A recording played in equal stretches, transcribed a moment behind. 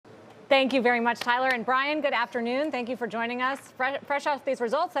Thank you very much, Tyler. And Brian, good afternoon. Thank you for joining us. Fresh off these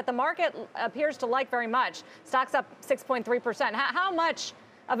results that the market appears to like very much. Stock's up 6.3%. How much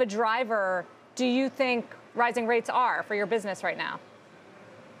of a driver do you think rising rates are for your business right now?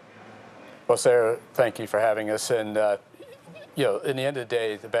 Well, Sarah, thank you for having us. And in the end of the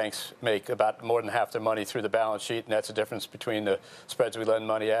day, the banks make about more than half their money through the balance sheet, and that's the difference between the spreads we lend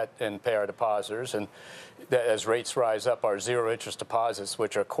money at and pay our depositors. And as rates rise up, our zero-interest deposits,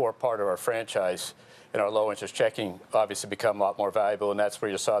 which are a core part of our franchise, and our low-interest checking obviously become a lot more valuable, and that's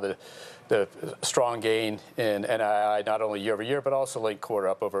where you saw the strong gain in NII, not only year over year, but also linked quarter,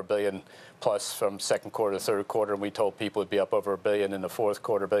 up over $1 billion plus from second quarter to third quarter, and we told people it'd be up over $1 billion in the fourth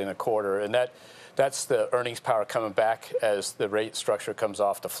quarter, $1 billion a quarter, and that's the earnings power coming back as the rate structure comes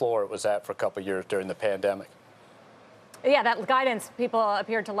off the floor it was at for a couple of years during the pandemic. Yeah, that guidance people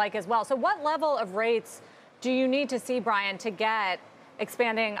appeared to like as well. So what level of rates do you need to see, Brian, to get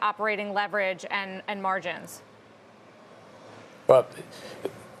expanding operating leverage and margins? Well,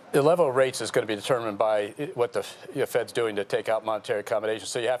 the level of rates is going to be determined by what the Fed's doing to take out monetary accommodation.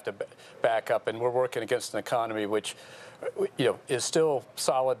 So you have to back up, and we're working against an economy which is still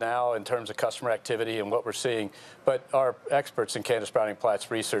solid now in terms of customer activity and what we're seeing. But our experts in Candace Browning Platt's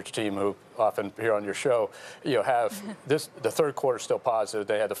research team, who often here on your show, have the third quarter still positive.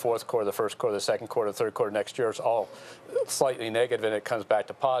 They had the fourth quarter, the first quarter, the second quarter, the third quarter next year is all slightly negative, and it comes back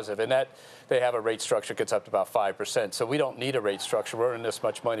to positive. And that they have a rate structure that gets up to about 5%. So we don't need a rate structure. We're earning this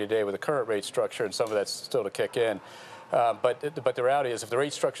much money today with the current rate structure, and some of that's still to kick in. But the reality is, if the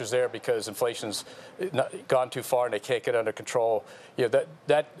rate structure is there because inflation's gone too far and they can't get under control,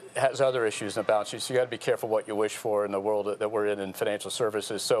 that has other issues in the balance sheet. So you got to be careful what you wish for in the world that we're in financial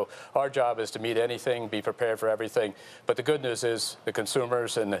services. So our job is to meet anything, be prepared for everything. But the good news is the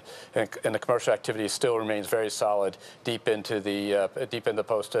consumers and the commercial activity still remains very solid deep into the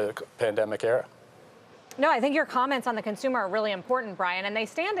post-pandemic era. No, I think your comments on the consumer are really important, Brian, and they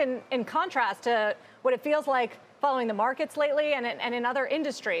stand in contrast to what it feels like following the markets lately and in other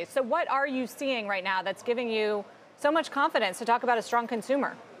industries. So what are you seeing right now that's giving you so much confidence to talk about a strong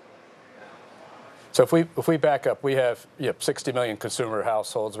consumer? So if we back up, we have 60 million consumer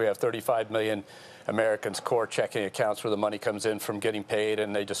households. We have 35 million Americans' core checking accounts where the money comes in from getting paid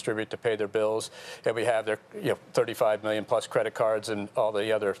and they distribute to pay their bills. And we have their 35 million plus credit cards and all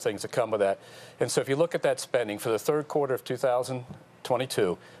the other things that come with that. And so if you look at that spending for the third quarter of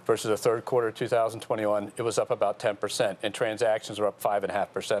 2022 versus the third quarter of 2021, it was up about 10%, and transactions were up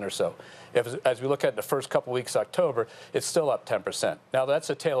 5.5% or so. As we look at the first couple weeks of October, it's still up 10%. Now that's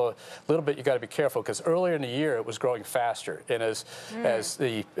a tale of a little bit. You got to be careful because earlier in the year it was growing faster, and as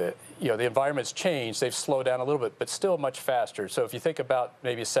the environment's changed, they've slowed down a little bit, but still much faster. So if you think about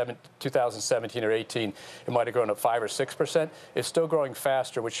maybe 2017 or 18, it might have grown at 5 or 6%. It's still growing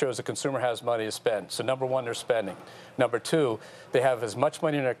faster, which shows the consumer has money to spend. So number one, they're spending. Number two, they have as much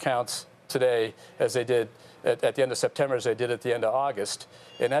money in their accounts today as they did at the end of September as they did at the end of August.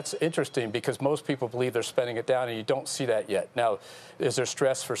 And that's interesting because most people believe they're spending it down, and you don't see that yet. Now, is there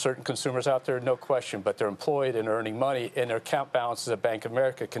stress for certain consumers out there? No question, but they're employed and earning money, and their account balances at Bank of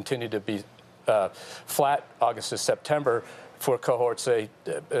America continue to be flat August to September for cohorts that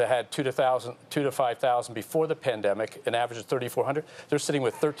had 2,000 to 5,000 before the pandemic, an average of 3,400. They're sitting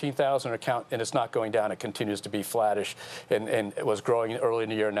with 13,000 in account, and it's not going down. It continues to be flattish, and it was growing early in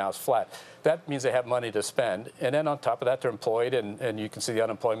the year. Now it's flat. That means they have money to spend. And then on top of that, they're employed, and you can see the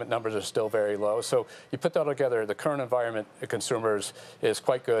unemployment numbers are still very low. So you put that all together, the current environment of consumers is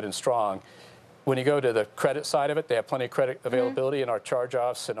quite good and strong. When you go to the credit side of it, they have plenty of credit availability, and our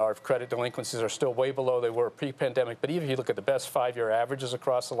charge-offs and our credit delinquencies are still way below they were pre-pandemic. But even if you look at the best 5-year averages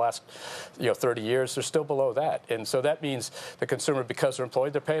across the last 30 years, they're still below that. And so that means the consumer, because they're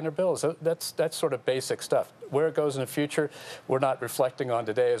employed, they're paying their bills. That's sort of basic stuff. Where it goes in the future, we're not reflecting on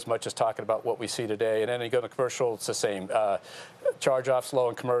today as much as talking about what we see today. And then you go to commercial, it's the same. Charge-offs low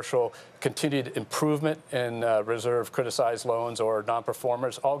in commercial, continued improvement in reserve criticized loans or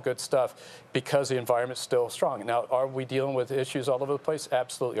non-performers, all good stuff because the environment's still strong. Now, are we dealing with issues all over the place?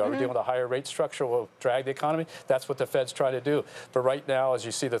 Absolutely. Are we dealing with a higher rate structure will drag the economy? That's what the Fed's trying to do. But right now, as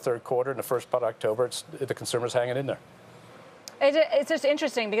you see the third quarter and the first part of October, the consumer's hanging in there. It's just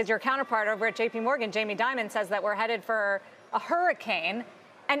interesting because your counterpart over at JP Morgan, Jamie Dimon, says that we're headed for a hurricane.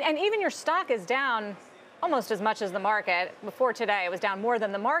 And even your stock is down almost as much as the market. Before today, it was down more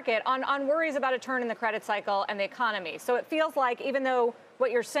than the market on worries about a turn in the credit cycle and the economy. So it feels like even though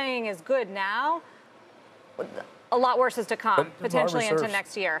what you're saying is good now, a lot worse is to come, potentially into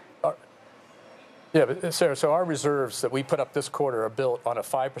next year. Yeah, but Sarah, so our reserves that we put up this quarter are built on a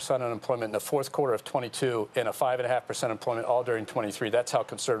 5% unemployment in the fourth quarter of 22 and a 5.5% employment all during 23. That's how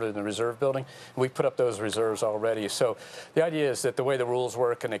conservative the reserve building. We put up those reserves already. So the idea is that the way the rules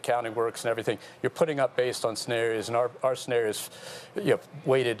work and accounting works and everything, you're putting up based on scenarios, and our scenarios,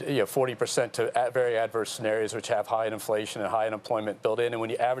 weighted 40% to very adverse scenarios, which have high inflation and high unemployment built in. And when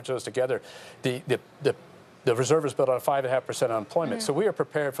you average those together, the reserve is built on 5.5% unemployment. So we are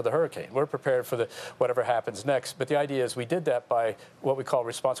prepared for the hurricane. We're prepared for whatever happens next. But the idea is we did that by what we call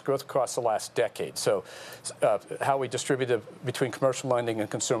responsive growth across the last decade. So how we distributed between commercial lending and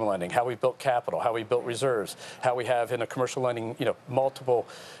consumer lending, how we built capital, how we built reserves, how we have in a commercial lending, multiple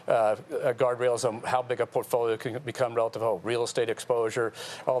guardrails on how big a portfolio can become relative to real estate exposure,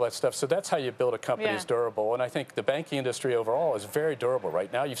 all that stuff. So that's how you build a company that's durable. And I think the banking industry overall is very durable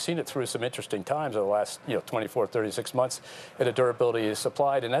right now. You've seen it through some interesting times over the last 24, 36 months, and the durability is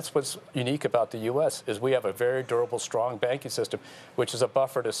supplied. And that's what's unique about the U.S. is we have a very durable, strong banking system, which is a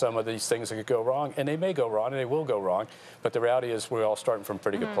buffer to some of these things that could go wrong. And they may go wrong, and they will go wrong. But the reality is we're all starting from a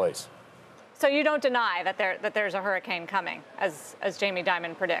pretty good place. So you don't deny that there's a hurricane coming, as Jamie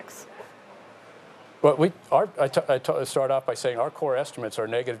Dimon predicts? Well, I start off by saying our core estimates are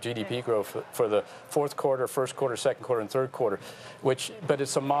negative GDP growth for the fourth quarter, first quarter, second quarter, and third quarter, but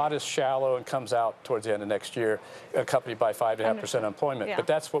it's a modest, shallow, and comes out towards the end of next year, accompanied by 5.5% unemployment. Yeah. But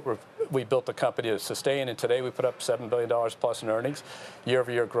that's what we built the company to sustain, and today we put up $7 billion plus in earnings,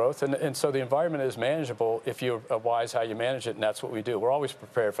 year-over-year growth, and so the environment is manageable if you're wise how you manage it, and that's what we do. We're always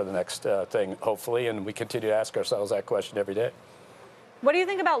prepared for the next thing, hopefully, and we continue to ask ourselves that question every day. What do you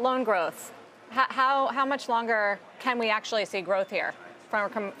think about loan growth? How much longer can we actually see growth here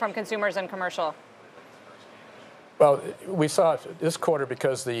from consumers and commercial? Well, we saw this quarter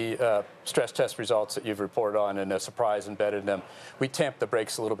because the stress test results that you've reported on and the surprise embedded in them, we tamped the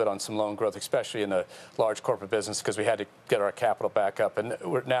brakes a little bit on some loan growth, especially in the large corporate business, because we had to get our capital back up. And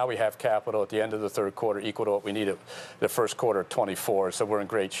now we have capital at the end of the third quarter equal to what we needed the first quarter of 24. So we're in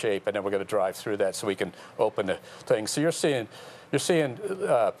great shape, and then we're going to drive through that so we can open the things. So you're seeing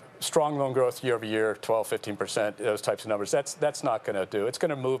strong loan growth year over year, 12, 15%, those types of numbers. That's not going to do. It's going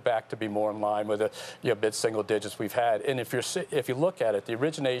to move back to be more in line with the mid-single digits we've had. And if you look at it, the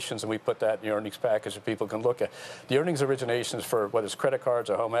originations, and we put that in the earnings package that people can look at, the earnings originations for whether it's credit cards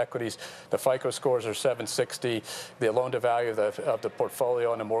or home equities, the FICO scores are 760. The loan to value of the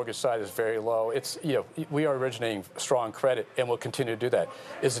portfolio on the mortgage side is very low. We are originating strong credit, and we'll continue to do that.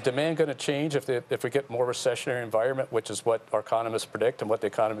 Is the demand going to change if we get more recessionary environment, which is what our economists predict and what the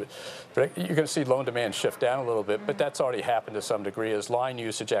economy? You're going to see loan demand shift down a little bit, but that's already happened to some degree as line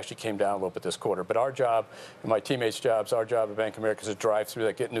usage actually came down a little bit this quarter. But our job, and my teammates' jobs, our job at Bank of America is to drive through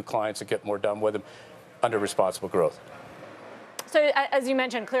that, get new clients and get more done with them under responsible growth. So as you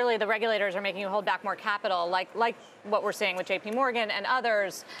mentioned, clearly the regulators are making you hold back more capital, like what we're seeing with JP Morgan and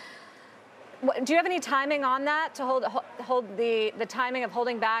others. Do you have any timing on that to hold the timing of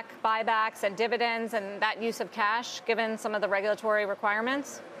holding back buybacks and dividends and that use of cash, given some of the regulatory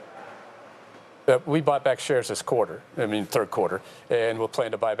requirements? We bought back shares this quarter, third quarter, and we'll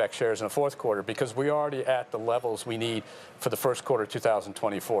plan to buy back shares in the fourth quarter because we're already at the levels we need for the first quarter of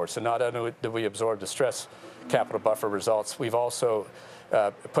 2024. So not only did we absorb the stress capital buffer results, we've also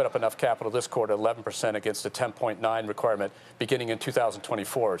put up enough capital this quarter, 11% against the 10.9 requirement beginning in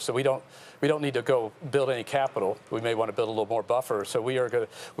 2024. So we don't need to go build any capital. We may want to build a little more buffer. So we are going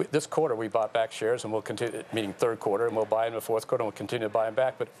to, this quarter we bought back shares, and we'll continue, meaning third quarter, and we'll buy in the fourth quarter, and we'll continue to buy them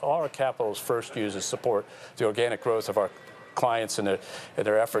back. But all our capital is first used to support the organic growth of our clients and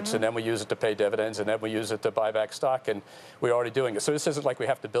their efforts, and then we use it to pay dividends, and then we use it to buy back stock, and we're already doing it. So this isn't like we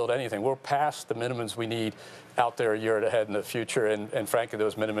have to build anything. We're past the minimums we need out there a year ahead in the future, and frankly,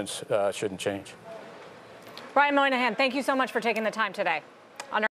 those minimums shouldn't change. Brian Moynihan, thank you so much for taking the time today.